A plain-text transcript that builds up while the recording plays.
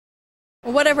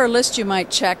Well, whatever list you might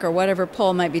check or whatever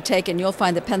poll might be taken, you'll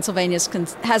find that Pennsylvania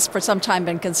has for some time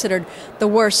been considered the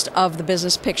worst of the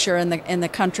business picture in the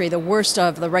country, the worst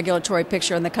of the regulatory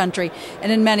picture in the country,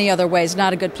 and in many other ways,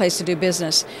 not a good place to do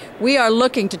business. We are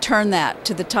looking to turn that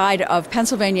to the tide of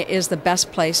Pennsylvania is the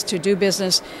best place to do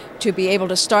business, to be able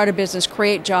to start a business,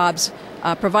 create jobs,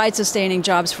 provide sustaining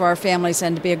jobs for our families,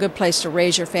 and to be a good place to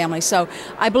raise your family. So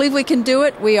I believe we can do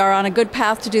it. We are on a good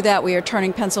path to do that. We are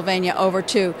turning Pennsylvania over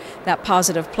to that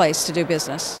positive place to do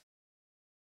business.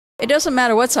 It doesn't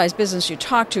matter what size business you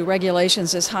talk to,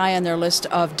 regulations is high on their list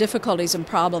of difficulties and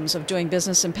problems of doing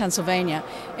business in Pennsylvania.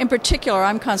 In particular,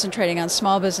 I'm concentrating on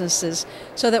small businesses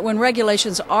so that when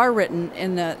regulations are written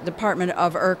in the Department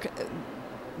of IRC,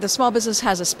 the small business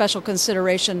has a special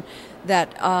consideration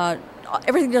that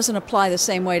everything doesn't apply the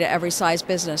same way to every size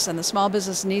business, and the small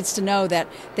business needs to know that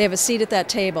they have a seat at that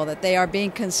table, that they are being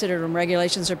considered when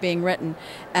regulations are being written,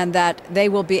 and that they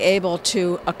will be able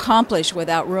to accomplish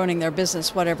without ruining their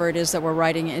business whatever it is that we're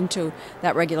writing into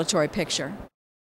that regulatory picture.